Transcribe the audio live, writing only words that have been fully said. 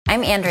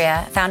I'm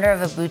Andrea, founder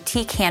of a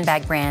boutique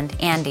handbag brand,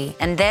 Andy,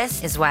 and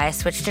this is why I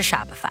switched to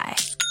Shopify.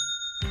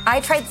 I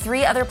tried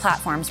 3 other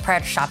platforms prior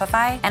to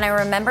Shopify, and I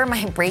remember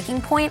my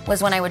breaking point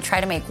was when I would try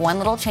to make one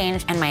little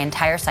change and my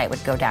entire site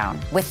would go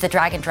down. With the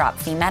drag and drop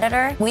theme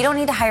editor, we don't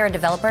need to hire a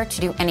developer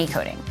to do any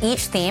coding.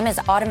 Each theme is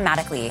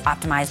automatically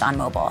optimized on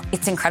mobile.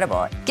 It's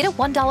incredible. Get a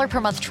 $1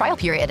 per month trial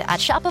period at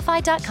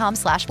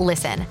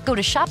shopify.com/listen. Go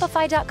to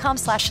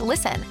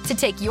shopify.com/listen to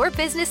take your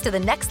business to the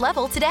next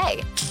level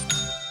today.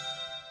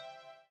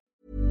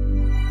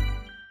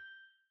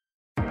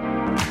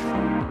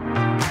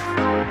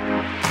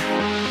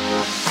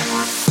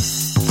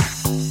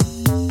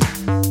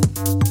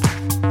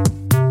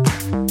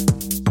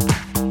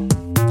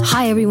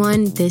 Hi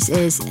everyone, this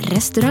is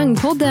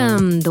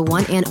Restaurangpodden, the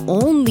one and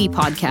only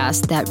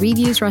podcast that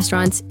reviews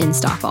restaurants in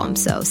Stockholm.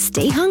 So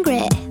stay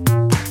hungry.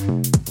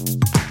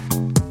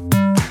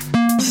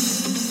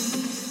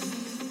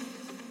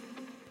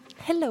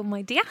 Hello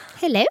my dear.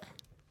 Hello.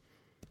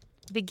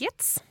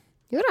 Vigets.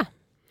 Jodå.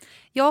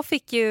 Jag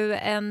fick ju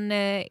en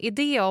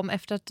idé om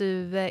efter att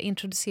du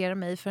introducerade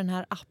mig för den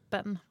här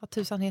appen. Vad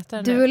tusan heter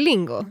den?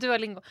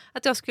 Duolingo.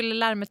 Att jag skulle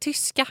lära mig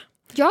tyska.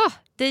 Ja.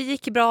 Det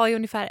gick bra i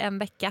ungefär en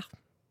vecka.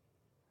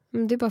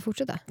 Det är bara att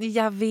fortsätta.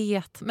 Jag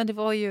vet, men det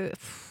var ju...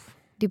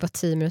 Det är bara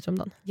 10 minuter om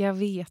dagen. Jag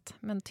vet,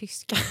 men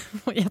tyska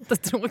var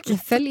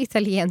jättetråkigt. Följ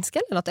italienska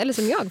eller något, eller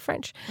som jag,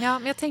 French. Ja,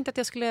 men jag tänkte att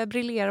jag skulle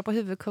briljera på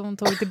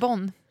huvudkontoret i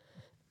Bonn.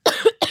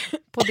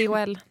 På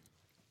DHL.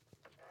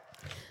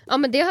 Ja,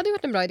 men det hade ju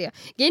varit en bra idé.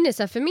 Grejen är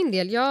så här, för min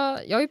del, jag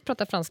har ju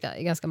pratat franska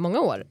i ganska många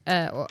år.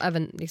 Och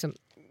även liksom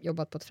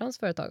jobbat på ett franskt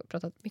företag och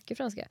pratat mycket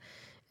franska.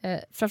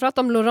 Framförallt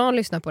om Laurent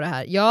lyssnar på det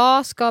här.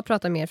 Jag ska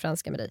prata mer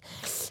franska med dig.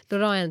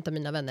 Laurent är en av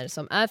mina vänner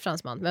som är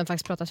fransman men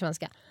faktiskt pratar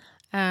svenska.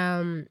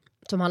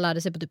 Som han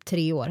lärde sig på typ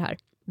 3 år här.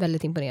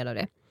 Väldigt imponerad av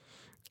det.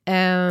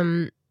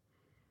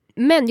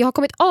 Men jag har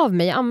kommit av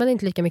mig. Jag använder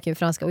inte lika mycket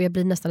franska och jag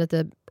blir nästan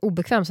lite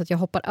obekväm så att jag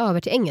hoppar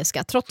över till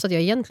engelska. Trots att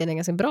jag egentligen är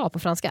ganska bra på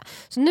franska.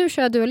 Så nu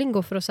kör jag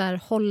Duolingo för att så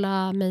här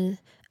hålla mig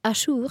à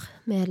jour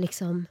med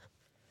liksom...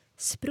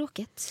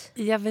 språket.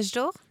 Jag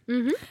förstår.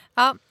 Mm-hmm.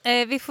 Ja,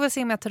 vi får väl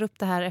se om jag tar upp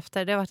det här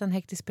efter. Det har varit en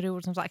hektisk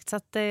period som sagt. Så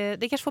att,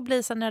 det kanske får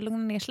bli sen när det lugnar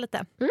ner sig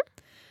lite. Mm.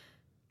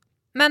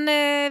 Men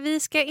vi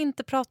ska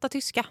inte prata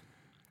tyska.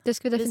 Det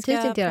ska vi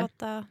definitivt inte göra. Vi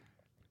ska prata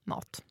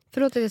mat.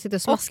 Förlåt att jag sitter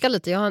och smaskar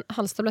lite. Jag har en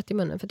halstablett i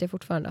munnen för att jag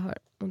fortfarande har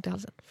ont i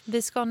halsen.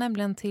 Vi ska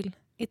nämligen till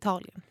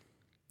Italien.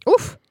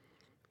 Uff!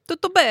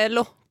 Tutto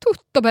Bello.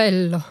 Tutto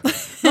Bello.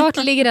 Vart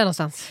ligger det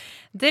någonstans?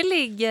 Det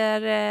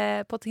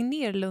ligger på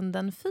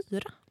Tegnérlunden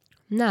 4.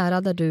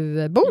 Nära där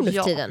du bor nu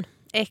för tiden.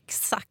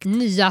 Exakt.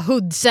 Nya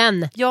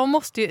Hudsen. Jag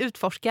måste ju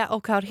utforska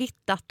och har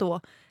hittat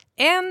då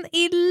en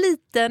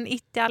liten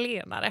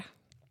italienare.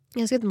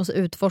 Jag ska inte måste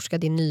utforska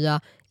din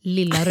nya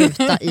lilla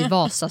ruta i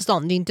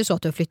Vasastan. Det är inte så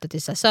att du har flyttat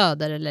till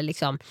Söder eller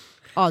liksom,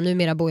 ja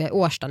numera bor jag i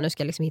Årsta, nu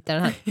ska jag liksom hitta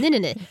den här.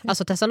 Nej.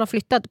 Alltså Tessan har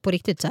flyttat på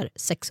riktigt så här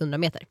 600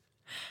 meter.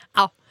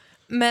 Ja,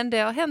 men det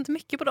har hänt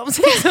mycket på de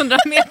 600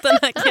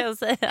 meterna kan jag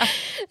säga.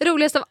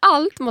 Roligast av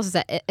allt måste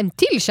jag säga, en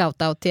till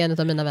shoutout till en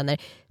av mina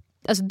vänner.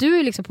 Alltså du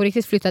är liksom på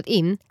riktigt flyttat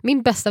in.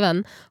 Min bästa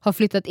vän har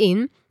flyttat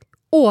in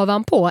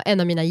ovanpå en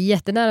av mina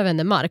jättenära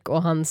vänner Mark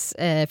och hans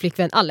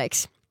flickvän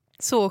Alex.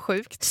 Så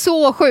sjukt.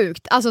 Så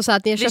sjukt. Alltså så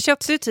att vi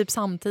köpte ju typ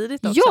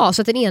samtidigt också. Ja,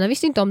 så att den ena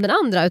visste inte om den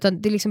andra.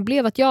 Utan det liksom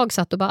blev att jag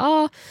satt och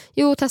bara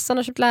Tessan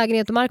har köpt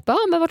lägenhet och Mark bara,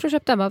 men vart har du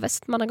köpt den? Bara,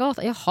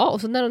 Västmannagatan. Jaha,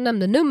 och så när de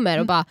nämnde nummer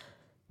och bara,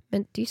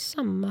 men det är ju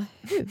samma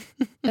hus.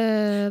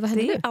 Vad händer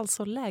det är nu?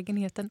 alltså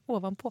lägenheten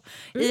ovanpå.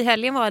 I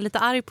helgen var jag lite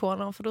arg på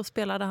honom för då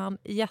spelade han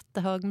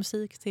jättehög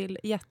musik till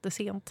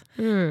jättesent.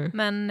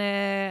 Men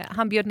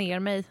han bjöd ner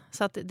mig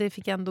så att det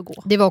fick ändå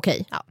gå. Det var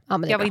okej. Ja,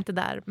 men jag var inte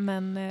där.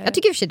 Men, jag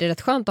tycker i och för sig det är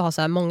rätt skönt att ha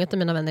så här många av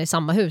mina vänner i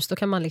samma hus. Då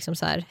kan man liksom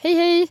så här,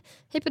 hej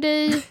på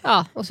dig,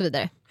 ja, och så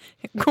vidare.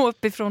 Gå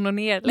uppifrån och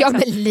ner. Liksom. Ja,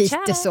 men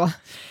lite Ciao. Så.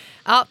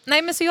 Ja,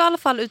 nej, men så jag har i alla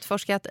fall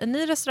utforskat en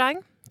ny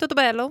restaurang, Tutto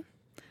Bello.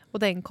 Och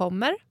den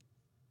kommer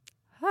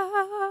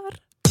här.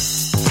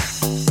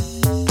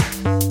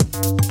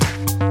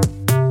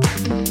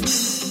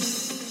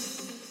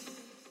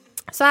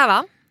 Så här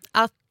va,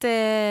 att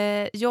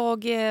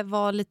jag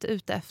var lite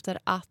ute efter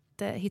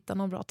att hitta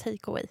någon bra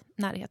takeaway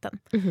i närheten.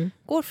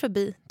 Går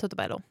förbi Tutto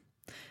Bello.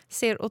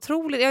 Ser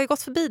otroligt, jag har ju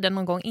gått förbi den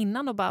någon gång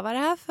innan och bara, vad är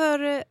det här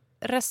för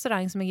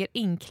restaurang som ligger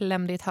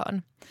inklämd i ett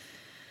hörn?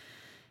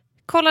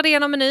 Kollade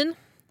igenom menyn.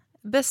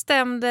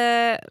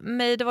 Bestämde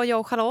mig, det var jag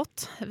och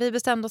Charlotte. Vi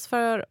bestämde oss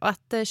för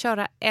att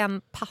köra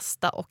en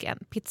pasta och en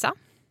pizza.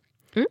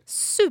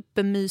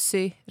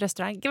 Supermysig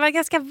restaurang. Det var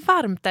ganska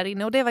varmt där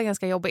inne och det var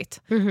ganska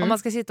jobbigt. Om man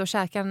ska sitta och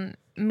käka en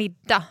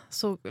middag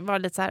så var det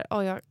lite så här,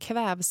 jag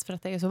kvävs för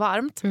att det är så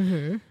varmt.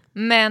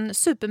 Men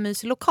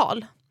supermysig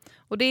lokal.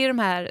 Och det är de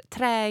här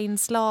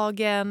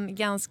träinslagen,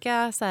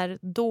 ganska så här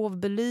dov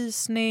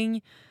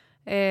belysning.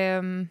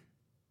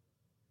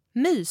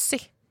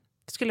 Mysig,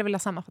 skulle jag vilja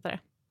sammanfatta det.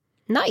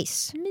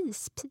 Nice.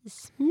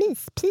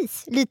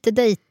 Myspis. Lite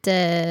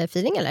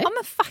date-feeling eller? Ja,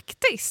 men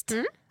faktiskt.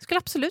 Skulle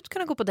absolut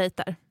kunna gå på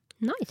dejt där.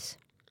 Nice.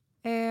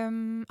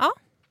 Ja.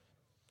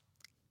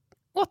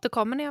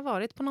 Återkommer när jag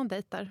varit på någon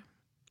dejt där.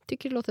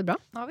 Tycker det låter bra.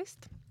 Ja, visst.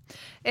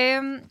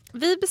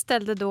 Vi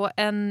beställde då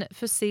en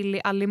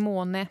fusilli al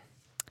limone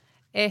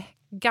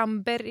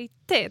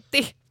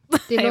gamberiteti.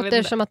 Det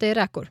låter som att det är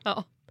räkor.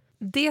 Ja.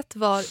 Det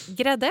var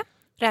grädde,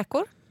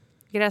 räkor,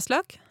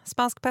 gräslök,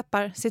 spansk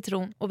peppar,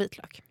 citron och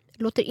vitlök.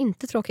 Låter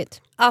inte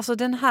tråkigt. Alltså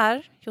den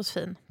här,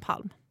 Josefin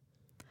Palm.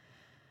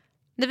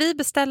 När vi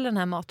beställer den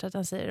här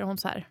maträtten säger hon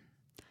så här.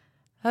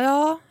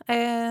 Ja,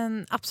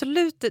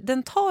 absolut.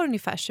 Den tar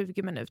ungefär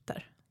 20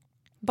 minuter.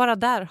 Bara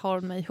där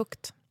har mig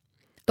hukt.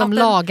 De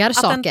lagar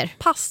saker. Att en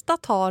pasta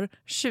tar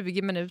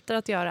 20 minuter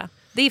att göra.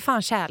 Det är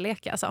fan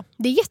kärlek alltså.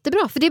 Det är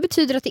jättebra, för det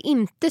betyder att det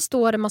inte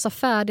står en massa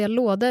färdiga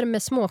lådor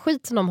med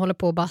småskit som de håller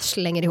på och bara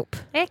slänger ihop.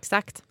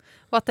 Exakt.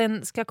 Och att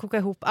den ska koka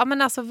ihop. Ja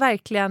men alltså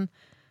verkligen.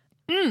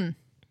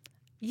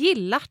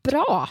 Gillat.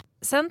 Bra.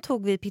 Sen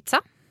tog vi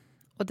pizza.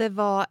 Och det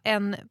var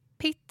en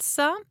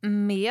pizza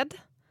med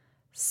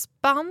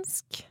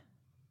spansk.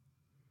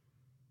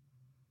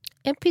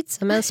 En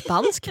pizza med en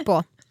spansk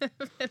på.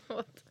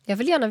 Jag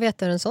vill gärna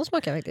veta hur en sån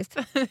smakar faktiskt.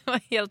 Det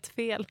var helt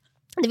fel.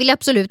 Det vill jag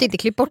absolut inte.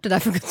 Klipp bort det där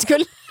för guds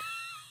skull.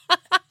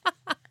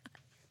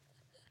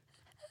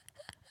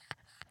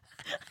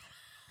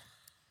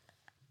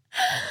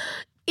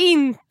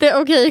 Inte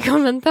okej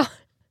kommentar.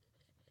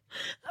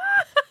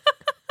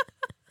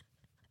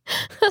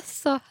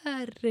 Alltså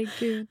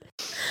herregud.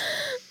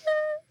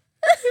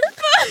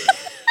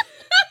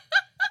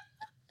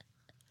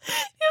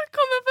 Jag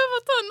kommer behöva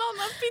ta en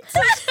annan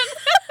pizza.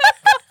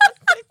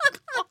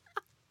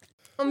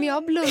 Om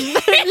jag blundar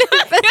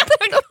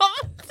Jag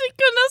kommer inte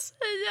kunna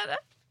säga det.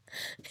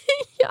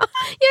 Ja,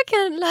 jag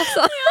kan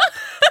läsa.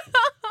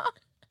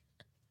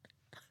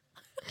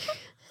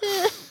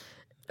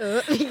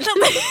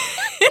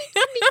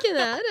 Vilken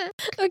är det?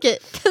 Okej,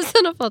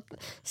 sen har fått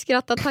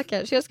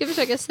skrattattacker. Så jag ska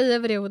försöka säga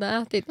vad det är hon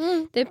har ätit.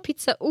 Det är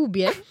pizza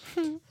obie,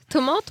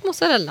 tomat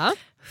mozzarella.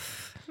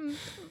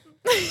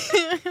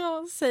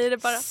 Jag säger det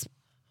bara.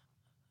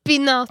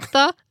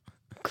 Spinata,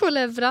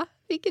 colevra,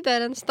 vilket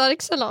är en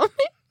stark salami.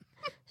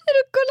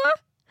 Rucola,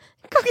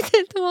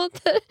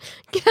 cocktailtomater,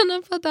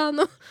 grana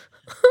padano.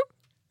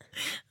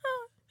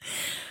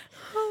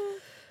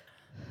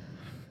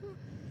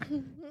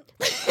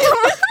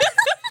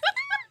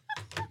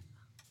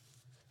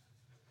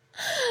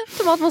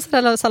 Tomat,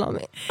 mozzarella och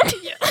salami.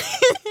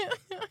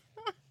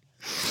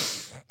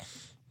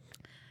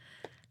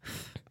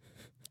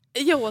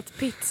 Jag åt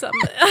pizza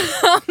med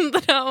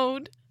andra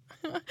ord.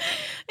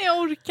 Jag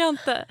orkar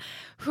inte.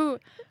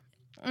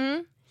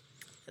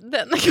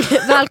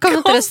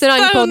 Välkommen till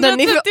restaurangpodden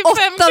i 8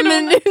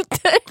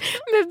 minuter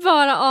med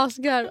bara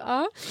asgarv.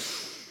 Ja.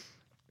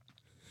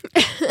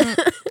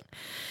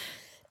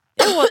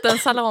 Jag åt en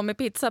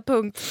salamipizza,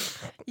 punkt.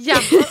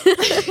 Ja.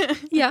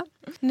 Ja.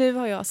 Nu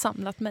har jag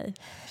samlat mig,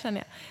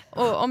 känner jag.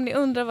 Och om ni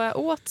undrar vad jag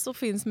åt så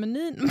finns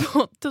menyn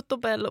på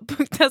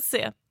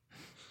tuttobello.se.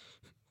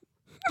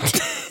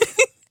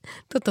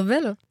 Tutto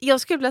Bello.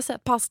 Jag skulle vilja säga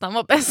att pastan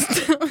var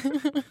bäst.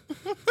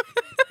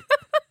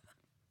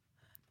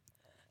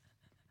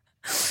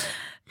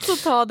 Så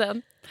ta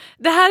den.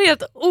 Det här är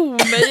helt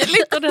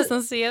omöjligt att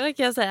recensera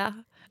kan jag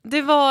säga.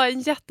 Det var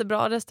en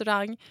jättebra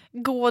restaurang.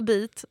 Gå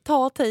dit,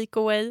 ta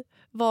takeaway,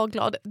 var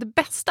glad. Det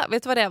bästa,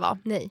 vet du vad det var?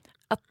 Nej.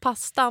 Att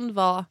pastan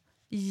var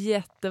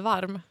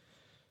jättevarm.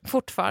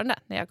 Fortfarande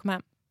när jag kom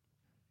hem.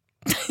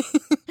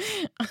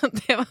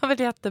 Det var väl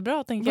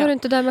jättebra, tänker jag. Var du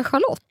inte där med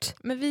Charlotte?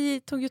 Men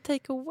vi tog ju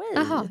takeaway.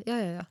 Jaha,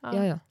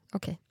 ja.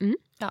 Okej. Mm.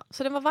 Ja,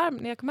 så den var varm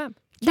när jag kom hem.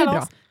 Kalas. Det är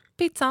bra.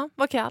 Pizzan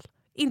var kall.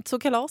 Inte så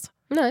kalas.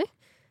 Nej.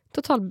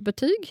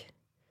 Totalbetyg.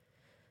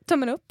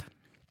 Tummen upp.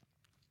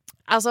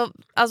 Alltså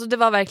det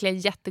var verkligen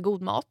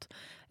jättegod mat.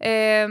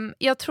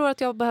 Jag tror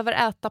att jag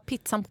behöver äta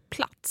pizzan på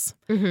plats.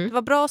 Mm-hmm. Det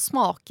var bra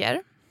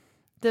smaker.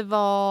 Det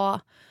var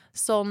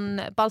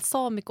sån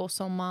balsamico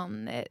som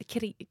man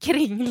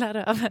kringlar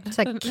över.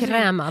 Så här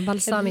kräma,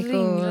 balsamico.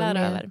 Ringlar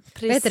över.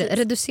 Vad heter det?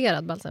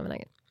 Reducerad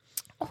balsamvinäger.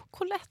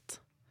 Colette.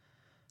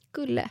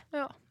 Gulle.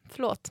 Ja,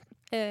 förlåt.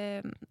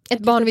 Ett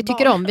barn vi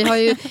tycker om. Vi har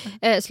ju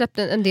släppt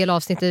en del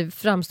avsnitt där det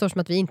framstår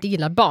som att vi inte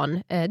gillar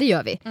barn. Det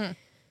gör vi.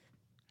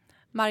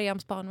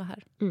 Mariams barn var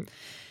här.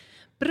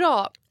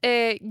 Bra.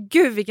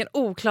 Gud, vilken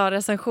oklar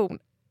recension.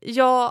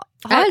 Jag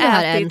har är det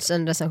här ätit ens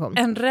en recension?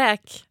 en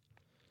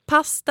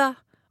räkpasta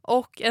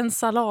och en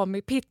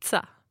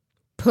salamipizza.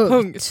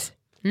 Punkt.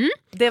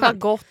 Det var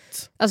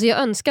gott. Alltså jag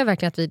önskar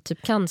verkligen att vi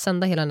typ kan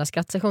sända hela den här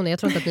skrattsessionen. Jag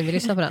tror inte att ni vill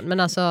lyssna på den. Men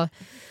alltså...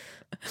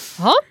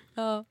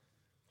 Ja.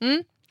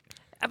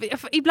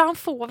 Ibland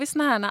får vi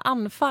såna här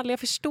anfall. Jag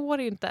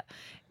förstår ju inte.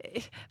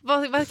 Jag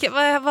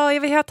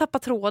har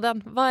tappat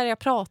tråden. Vad är det jag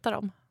pratar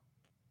om?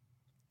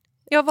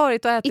 Jag har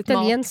varit och ätit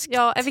italienskt. mat.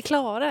 Ja, är vi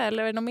klara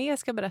eller är det något mer jag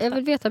ska berätta? Jag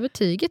vill veta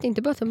betyget,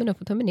 inte bara tummen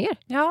upp och tummen ner.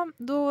 Ja,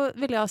 då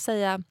vill jag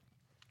säga...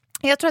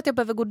 Jag tror att jag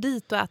behöver gå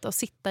dit och äta och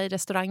sitta i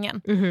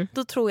restaurangen.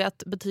 Då tror jag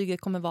att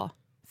betyget kommer vara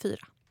 4.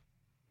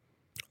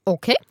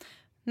 Okej.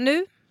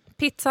 Nu,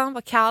 pizzan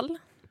var kall.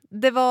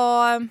 Det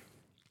var...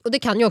 Och det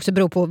kan ju också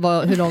bero på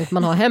hur långt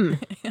man har hem.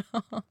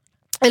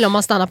 Eller om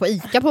man stannar på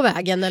Ica på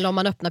vägen eller om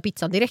man öppnar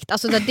pizzan direkt.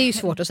 Alltså det är ju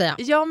svårt att säga.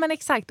 Ja, men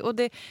exakt. Och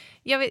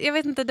jag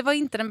vet inte, det var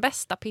inte den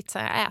bästa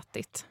pizza jag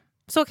ätit.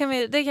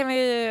 Det kan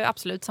vi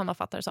absolut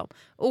sammanfatta det som.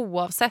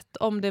 Oavsett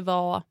om det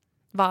var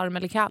varm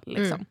eller kall.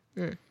 Liksom.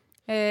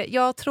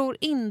 Jag tror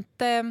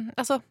inte...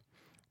 Alltså,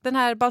 den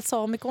här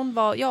balsamikon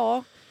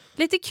var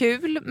lite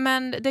kul,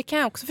 men det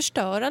kan också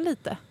förstöra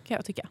lite, kan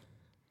jag tycka.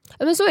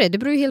 Ja, men så är det. Det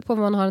beror ju helt på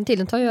vad man har den till.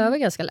 Den tar ju över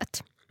ganska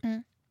lätt.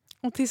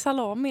 Och till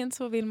salamin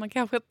så vill man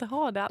kanske inte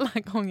ha det alla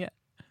gånger.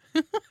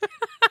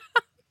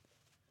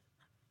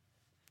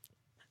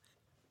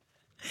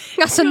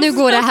 Alltså nu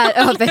går det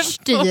här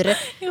överstyr.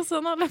 Jag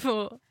håller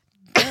på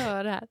att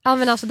dö det här. Ja,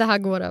 men alltså det här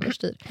går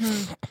överstyr.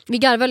 Vi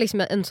garvar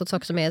liksom en sån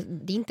sak som är,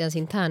 det är inte ens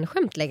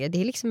internskämt längre.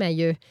 Det är liksom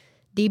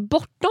det är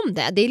bortom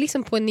det. Det är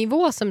liksom på en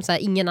nivå som så här,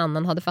 ingen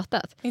annan hade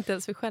fattat. Inte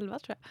ens vi själva,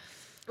 tror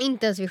jag.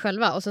 Inte ens vi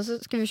själva. Och sen så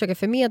ska vi försöka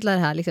förmedla det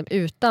här liksom,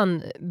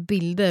 utan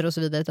bilder och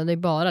så vidare. Utan det är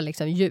bara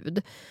liksom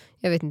ljud.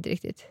 Jag vet inte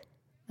riktigt.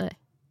 Nej.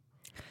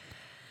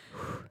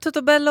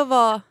 Tutto Bello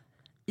var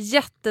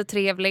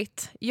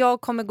jättetrevligt.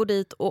 Jag kommer gå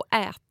dit och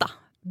äta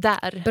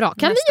där. Bra,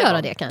 kan vi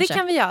göra det kanske? Det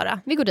kan vi göra.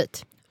 Vi går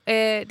dit.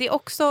 Det är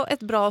också ett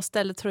bra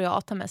ställe, tror jag,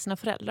 att ta med sina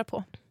föräldrar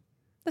på.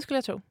 Det skulle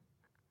jag tro.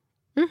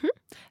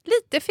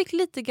 Jag fick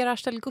lite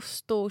Garage del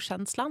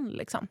Gusto-känslan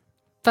liksom.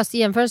 Fast i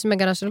jämförelse med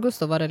Garage del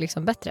Gusto var det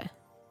liksom bättre?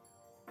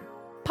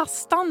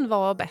 Pastan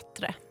var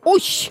bättre.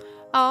 Oj!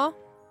 Ja.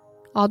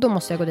 Ja, då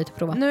måste jag gå dit och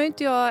prova. Nu har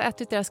inte jag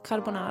ätit deras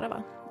carbonara,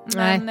 va?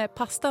 Men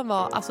pastan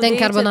var... Alltså, den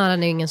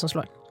carbonaran är ingen som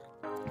slår.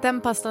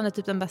 Den pastan är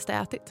typ den bästa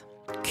jag ätit.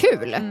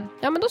 Kul!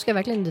 Ja, men då ska jag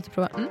verkligen dit och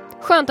prova.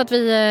 Skönt att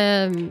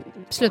vi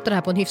slutar det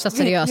här på en hyfsat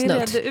seriös not. Vi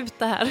redde ut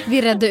det här.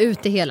 Vi redde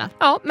ut det hela.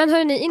 Ja, men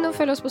hörni, in och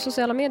följ oss på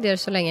sociala medier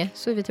så länge.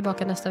 Så är vi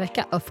tillbaka nästa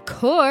vecka. Of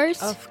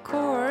course! Of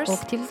course!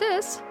 Och till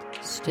dess,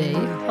 stay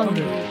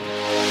hungry.